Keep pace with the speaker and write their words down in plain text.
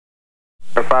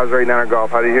5089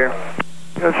 Golf, how do you hear?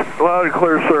 Yes, loud and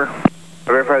clear, sir.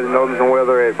 Verify the notice and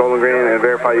weather at Bowling Green and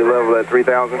verify your level at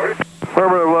 3,000.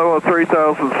 Affirmative level at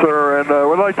 3,000, sir, and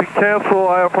we'd like to cancel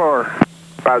IFR.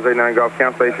 5089 Golf,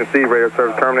 cancellation C, radio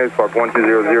service terminated, spark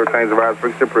 1200, change the rise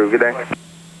frequency approved. Good day.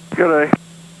 Good day.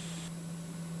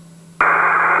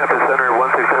 Center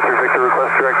 1693 Victor,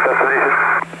 request direct destination.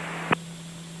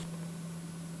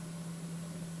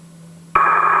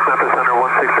 Center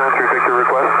 1693 Victor,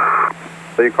 request.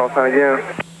 So your call sign again?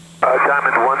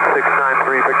 Diamond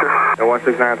 1693 Victor. And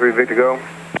 1693 Victor, go.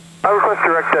 I request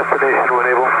direct destination when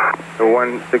able. The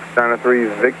 1693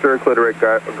 Victor, clear direct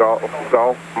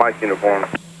golf, Mike uniform.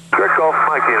 Direct golf,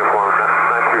 Mike uniform,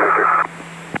 93 Victor.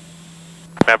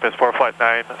 Memphis 4 flight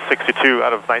 962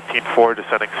 out of 19.4,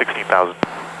 descending 16,000.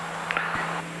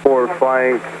 4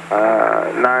 flight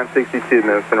 962,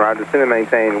 Memphis, right, descend and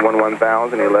maintain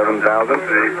 11,000, 11,000.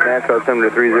 Nashville, altimeter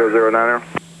 3009er.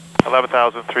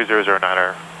 11,000,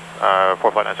 3009er,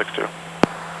 4 flight 962.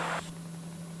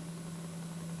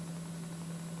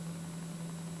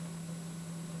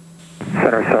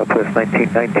 Center Southwest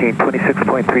 1919,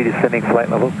 26.3 descending flight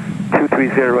level,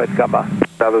 230 at Gamba.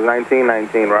 Southwest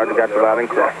 1919, roger, got you loud and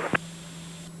clear.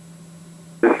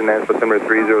 Position Nashville, altimeter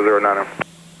 3009er.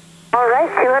 All right,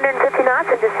 250 knots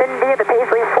and descend via the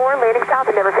Paisley 4, landing south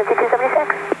at number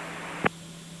 5276.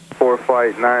 4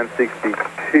 flight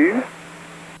 962.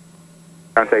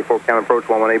 Contact 4 count approach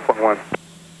 118.1.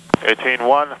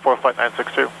 18-1, 4 flight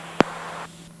 962.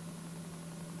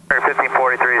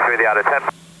 1543 is really out of 10.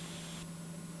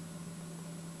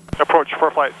 Approach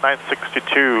 4 flight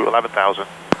 962, 11,000.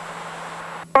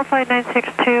 4 flight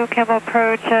 962, Campbell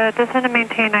approach, descend and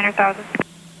maintain 9,000.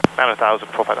 9,000,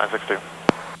 4 flight 962.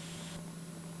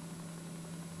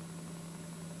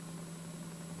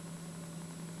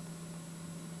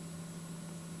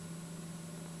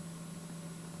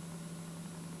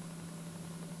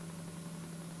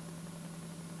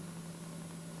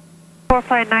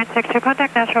 Flight 962,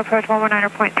 contact Nashville approach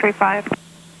 119.35.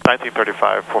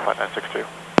 1935, 4 flight 962.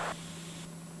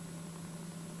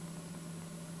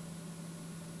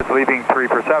 It's leaving 3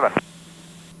 for 7.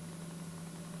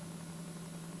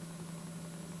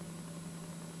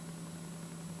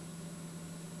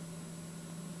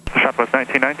 Southwest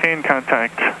 1919,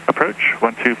 contact approach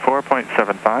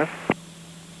 124.75.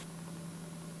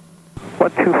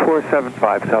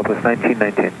 12475, Southwest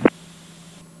 1919.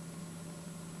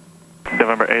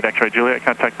 November 8 X-ray Juliet,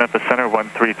 contact Memphis Center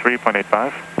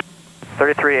 133.85.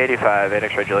 3385, 8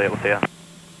 X-ray Juliet, we'll see you.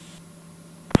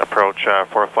 Approach 4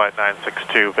 flight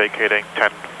 962, vacating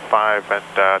 10.5 and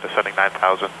descending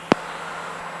 9,000.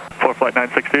 4 flight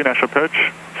 962, national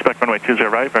approach, expect runway 20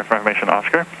 right, verify information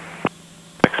Oscar.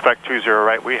 Expect 20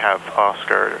 right, we have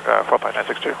Oscar, 4 flight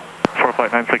 962. 4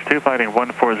 flight 962, fighting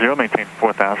 140, maintain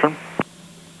 4,000.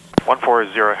 140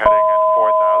 heading and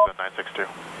 4,000, 962.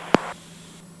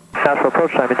 Nashville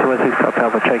approach time at 216 South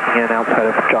Alpha, checking in outside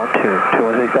of John 2,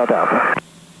 216 South Alpha.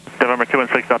 November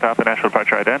 216 South Alpha, national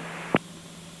departure ident.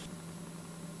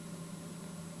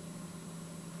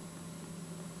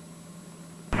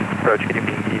 Approach, can you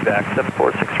be evac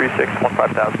 74636,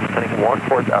 15,000, descending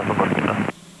 14,000, looking up.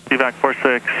 Evac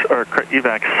 46, or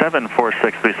evac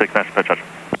 74636, national approach.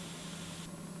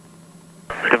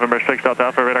 November 6 South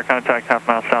Alpha, radar contact half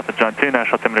mile south of John 2,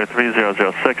 national altimeter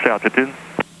 3006, altitude.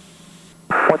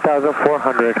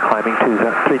 1,400, climbing to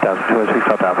 3,206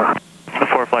 South Alpha.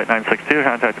 4 flight 962,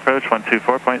 contact approach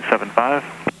 124.75.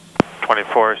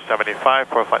 2475,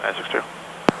 4 flight 962.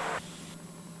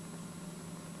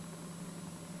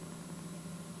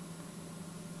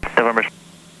 November.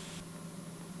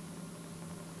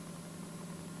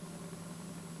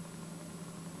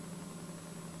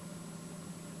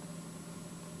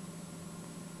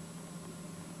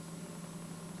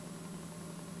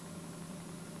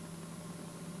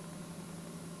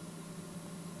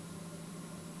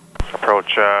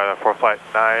 Approach 4 flight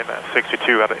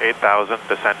 962 out of 8,000,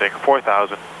 descending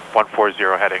 4,000,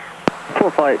 140 heading.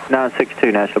 4 flight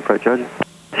 962, national approach, Roger.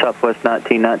 Southwest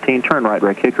 1919, turn right,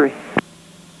 direct Hickory.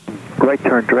 Right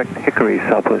turn, direct Hickory,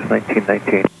 Southwest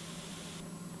 1919.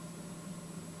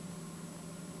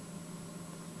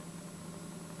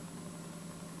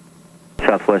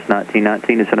 Southwest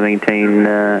 1919 is going to maintain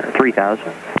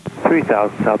 3,000.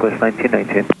 3,000, Southwest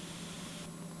 1919.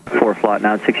 4 flight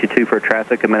 962 for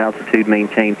traffic, and altitude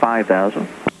maintain 5,000.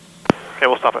 Okay,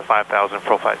 we'll stop at 5,000,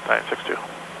 4 flight 962.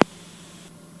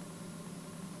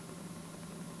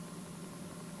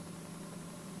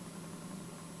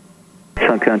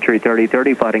 Sun Country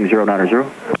 3030, fighting 090.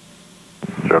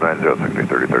 090, 60,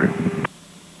 3030.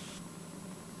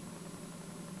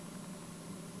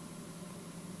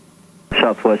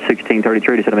 Southwest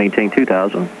 1633, descend and maintain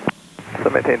 2000. So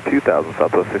maintain 2000,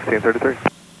 Southwest 1633.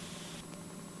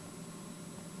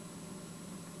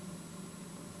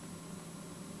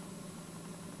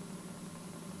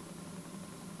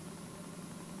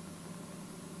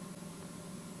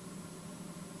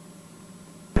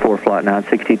 Flight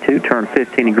 962, turn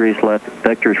 15 degrees left,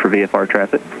 vectors for VFR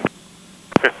traffic.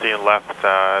 15 left,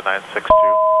 962.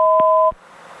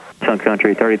 Sun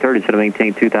Country 3030, descend and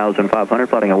maintain 2500,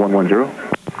 plotting at 110.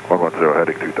 110,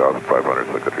 heading 2500,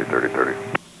 Sun Country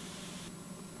 3030.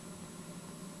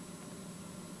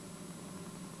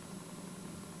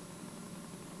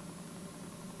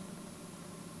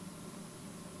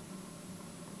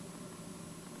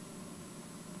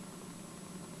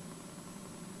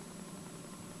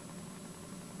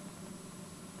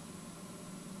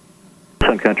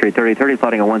 Sun Country 3030,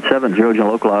 plotting at 170,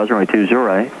 original localizer, runway 20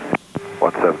 right.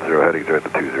 170, heading join the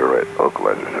 20 right,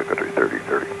 localizer, Sun Country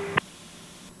 3030.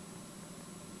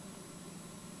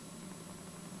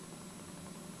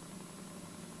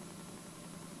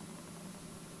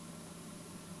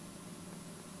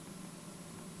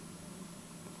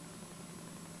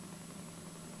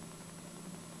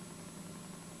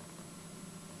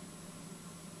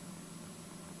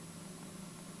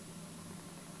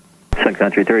 Sun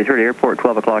Country 3030, airport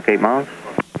 12 o'clock, 8 miles.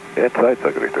 Inside,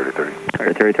 Sun Country 3030.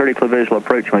 Target 3030, clear visual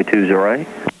approach, runway 20 right.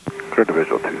 Clear to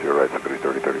visual 20 right, Sun Country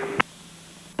 3030.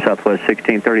 Southwest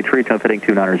 1633, come heading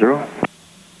 290.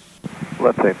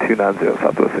 Left lane 290,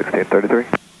 Southwest 1633.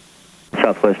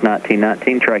 Southwest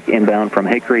 1919, track inbound from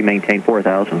Hickory, maintain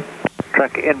 4000.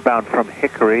 Track inbound from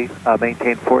Hickory,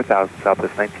 maintain 4000,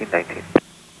 Southwest 1919.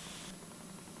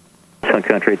 Sun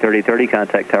Country 3030,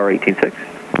 contact tower 186.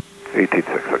 186,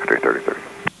 Sun Country 3030.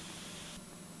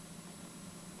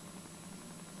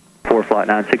 For flight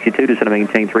 962, descend and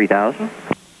maintain 3000.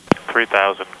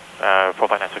 3000,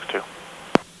 45962.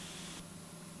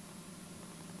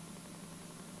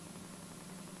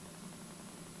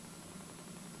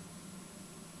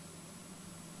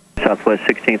 Southwest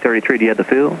 1633, do you have the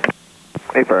field?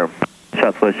 Affirm.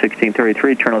 Southwest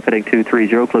 1633, turn left heading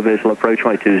 230, clear visual approach,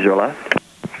 runway 20 left.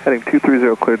 Heading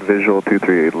 230, cleared visual,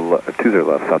 20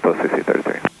 left, Southwest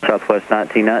 1633. Southwest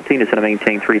 1919, descend and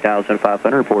maintain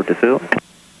 3500, report to field.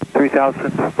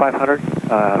 3500,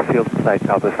 field site,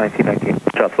 Southwest 1919.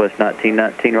 Southwest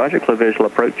 1919, roger, clear visual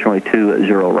approach, runway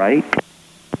 20 right.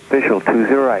 Visual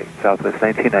 20 right, Southwest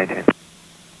 1919.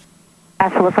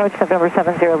 Nashville approach, November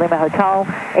 70 Lima Hotel,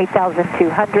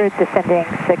 8200, descending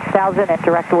 6000 and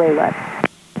direct away left.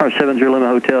 R70 Lima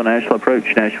Hotel, Nashville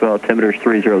approach, Nashville altimeter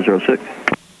 3006.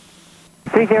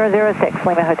 3006,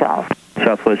 Lima Hotel.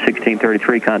 Southwest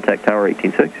 1633, contact tower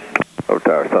 186. Over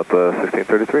tower, Southwest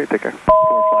 1633, take care.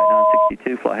 For flight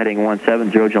 962, flight heading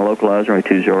 17, original localizer, runway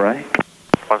 20 right.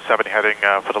 170 heading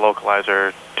for the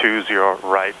localizer, 20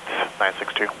 right,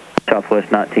 962.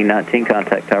 Southwest 1919,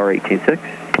 contact tower 186.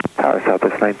 Tower,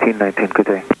 Southwest 1919, good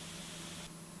day.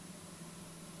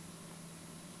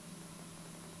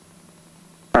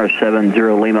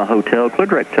 R70 Lima Hotel, clear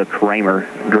direct to Kramer,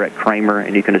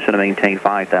 and you can descend and maintain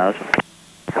 5000.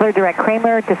 Clear direct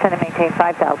Kramer, descend and maintain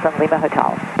 5000, Lima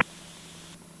Hotel.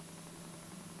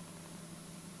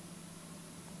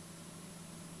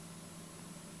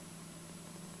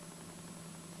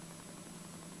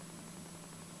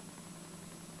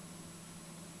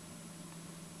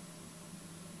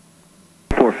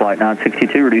 For flight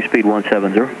 962, reduce speed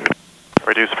 170.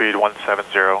 Reduce speed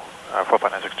 170,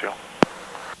 45962.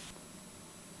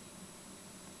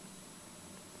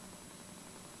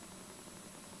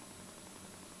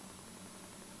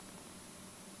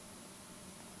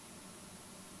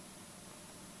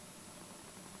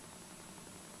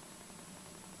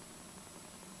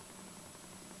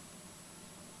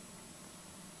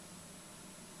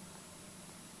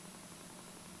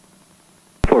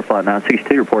 For flight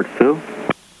 962, report to field.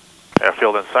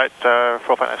 Field in sight,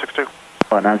 45962.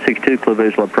 Flight 962, clear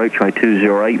visual approach, runway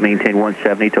 208, maintain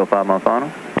 170 till 5 mile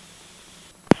final.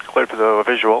 Cleared for the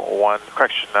visual,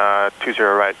 20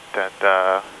 right, and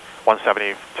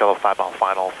 170 till 5 mile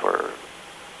final for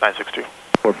 962.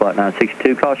 For flight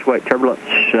 962, caution wake turbulence,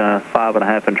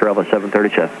 5.5 and travel at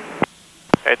 737.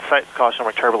 It's sight, caution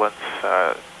wake turbulence,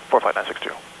 for flight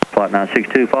 962. Flight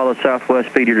 962, follow southwest,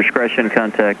 speed your discretion,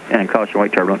 contact, and caution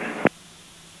wake turbulence.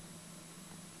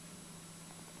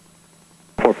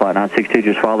 For flight 962,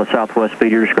 just follow southwest,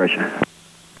 speed your discretion.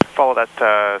 Follow that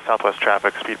southwest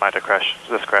traffic, speed my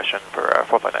discretion for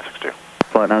flight 962.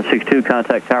 Flight 962,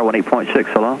 contact tower 18.6,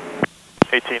 hello?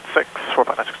 186,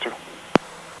 45962.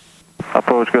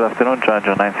 Approach, good afternoon,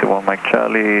 Charger 91 Mike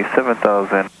Charlie,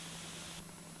 7000.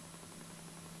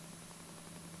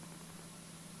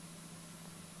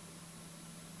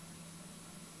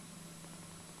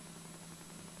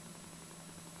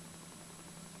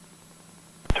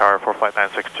 Tower, 4 flight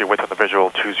 962, wait on the visual,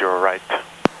 20 right.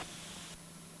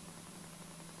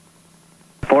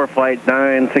 4 flight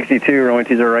 962, runway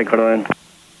 20 right, clear to land.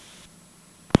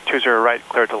 20 right,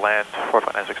 clear to land, 4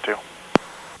 flight 962.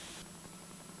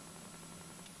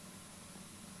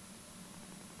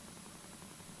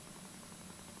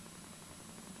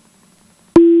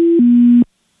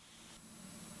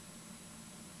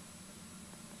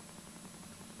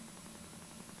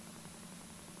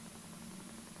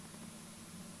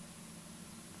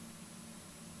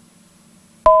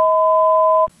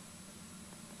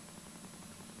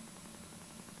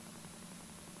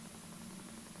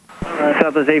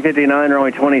 Southwest 859,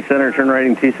 runway 20 center, turn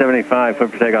rating 275, clear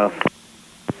for takeoff.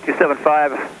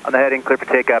 275 on the heading, clear for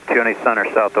takeoff, 20 center,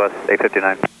 Southwest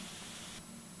 859.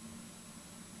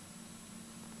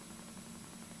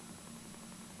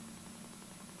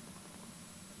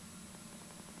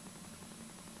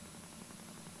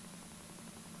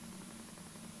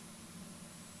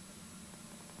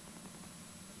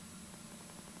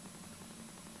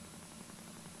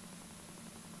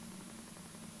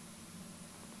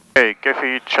 Okay,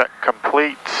 Giphy check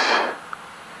complete.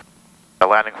 The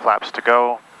landing flaps to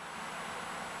go.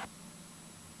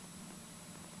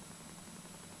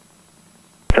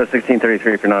 Test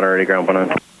 1633 if you're not already ground 19.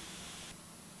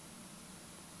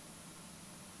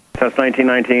 Test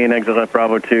 1919, exit left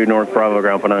Bravo 2, north Bravo,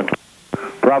 ground 19.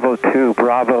 Bravo 2,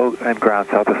 Bravo and ground,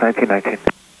 Southwest 1919.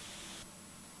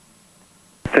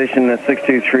 Station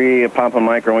 623, Papa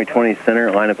Mike, runway 20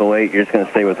 center, line up and wait. You're just going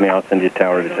to stay with me, I'll send you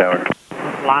tower to tower.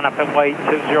 Line up and wait,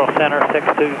 20 center,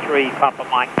 623, Papa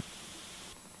Mike.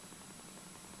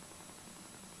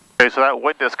 Okay, so that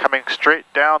wind is coming straight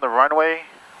down the runway.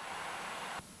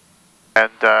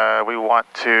 And we want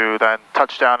to then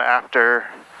touch down after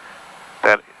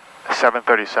that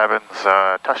 737's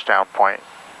touchdown point.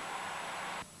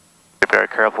 Be very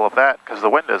careful of that because the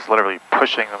wind is literally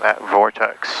pushing that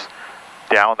vortex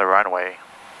down the runway.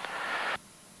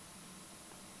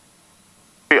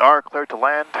 We are cleared to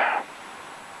land.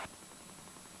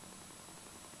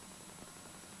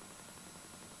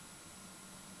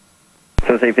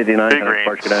 So it's 859,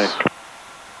 departure today.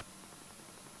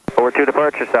 Over 2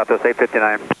 departure, Southwest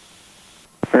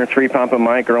 859. 3 Papa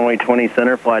Mike, runway 20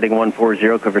 center, flighting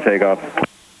 140, clear for takeoff.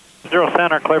 0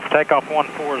 center, clear for takeoff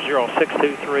 140,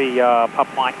 623, Papa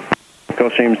Mike.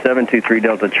 Gulfstream 723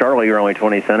 Delta Charlie, runway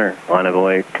 20 center, line of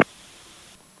await.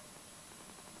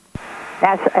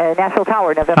 Nashville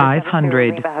Tower, November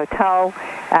 500. Lima Hotel,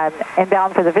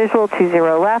 inbound for the visual, 20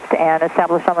 left, and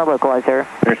established on the localizer.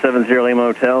 70 Lima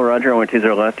Hotel, roger, runway 20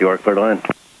 left, you are clear to land.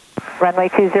 Runway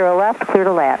 20 left, clear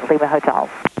to land, Lima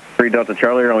Hotel. 3 Delta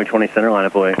Charlie, runway 20 center, line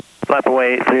up away. Lap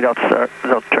away, 3 Delta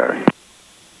Charlie.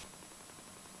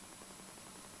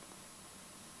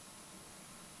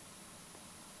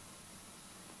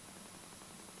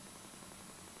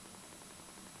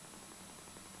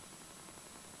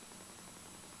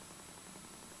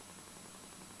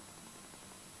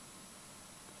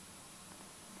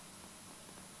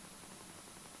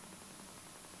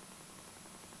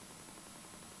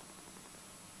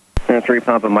 And 3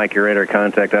 Papa Mike, your radar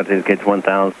contact out to gates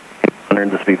 1,000, under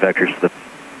the speed vectors.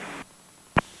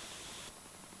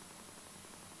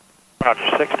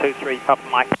 Roger, 623, Papa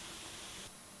Mike.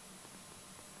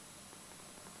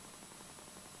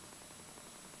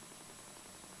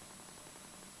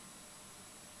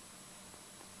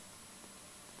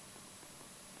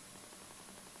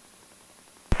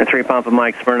 And 3 Papa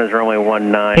Mike, Smyrna is runway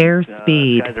 19.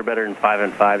 Airspeed. Guys are better than 5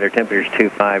 and 5. Their temperature's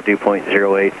 25, dew point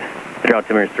 08. Draw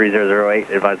altimeter is 3008.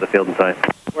 Advise the field and sign.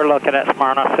 We're looking at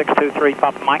Smyrna, 623,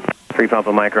 Papa Mike. 3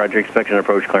 Papa Mike, roger. Expecting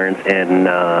approach clearance in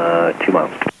 2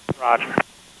 miles. Roger.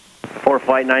 4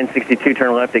 flight 962,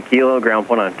 turn left at Kilo, ground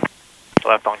 19.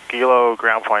 Left on Kilo,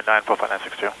 ground point 9, profile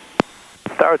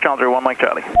 962. Tower Challenger, 1 Mike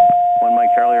Charlie. 1 Mike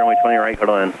Charlie, runway 20 right, go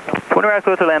to land. 20 right,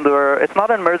 go to land. It's not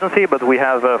an emergency, but we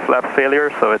have a flap failure,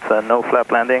 so it's a no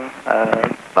flap landing.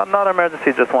 Not an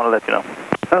emergency, just want to let you know.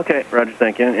 Okay, roger,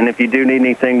 thank you. And if you do need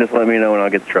anything, just let me know and I'll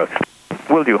get the trucks.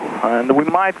 Will do. And we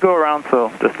might go around, so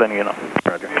just letting you know.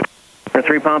 Roger.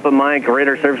 3 Papa Mike,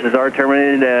 radar services are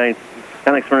terminated.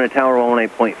 Alex Smyrna Tower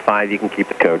 118.5, you can keep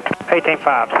the code.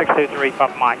 185, 623,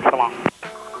 Papa Mike, so long.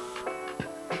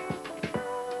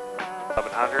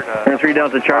 1100. 3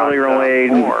 Delta Charlie, runway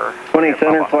 20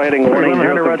 center, flighting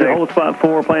 180. Roger, hold spot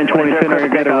 4, plan 20 center,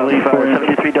 get a release for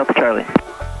 73 Delta Charlie.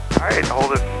 Alright,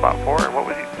 hold it spot 4, and what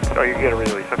was you? Oh, you get a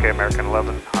release. Okay, American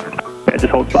 1100. Yeah, just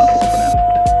hold spot 4 for now.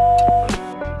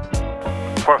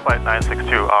 4 flight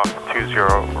 962 off 20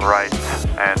 right,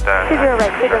 and 20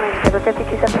 right, clear to land, number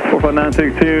 527. 4 flight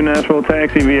 962, Nashville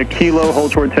taxi via Kilo,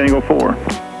 hold short Tango 4.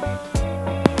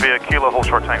 via Kilo, hold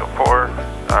short Tango 4,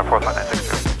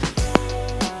 45962.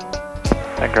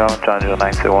 And ground, John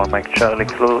 901, Mike Charlie,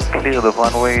 clear the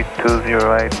runway 20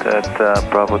 right at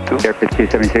Bravo 2. Air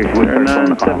 5276,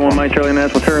 971, Mike Charlie,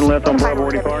 Nashville, turn left on Bravo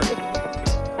 40 Park.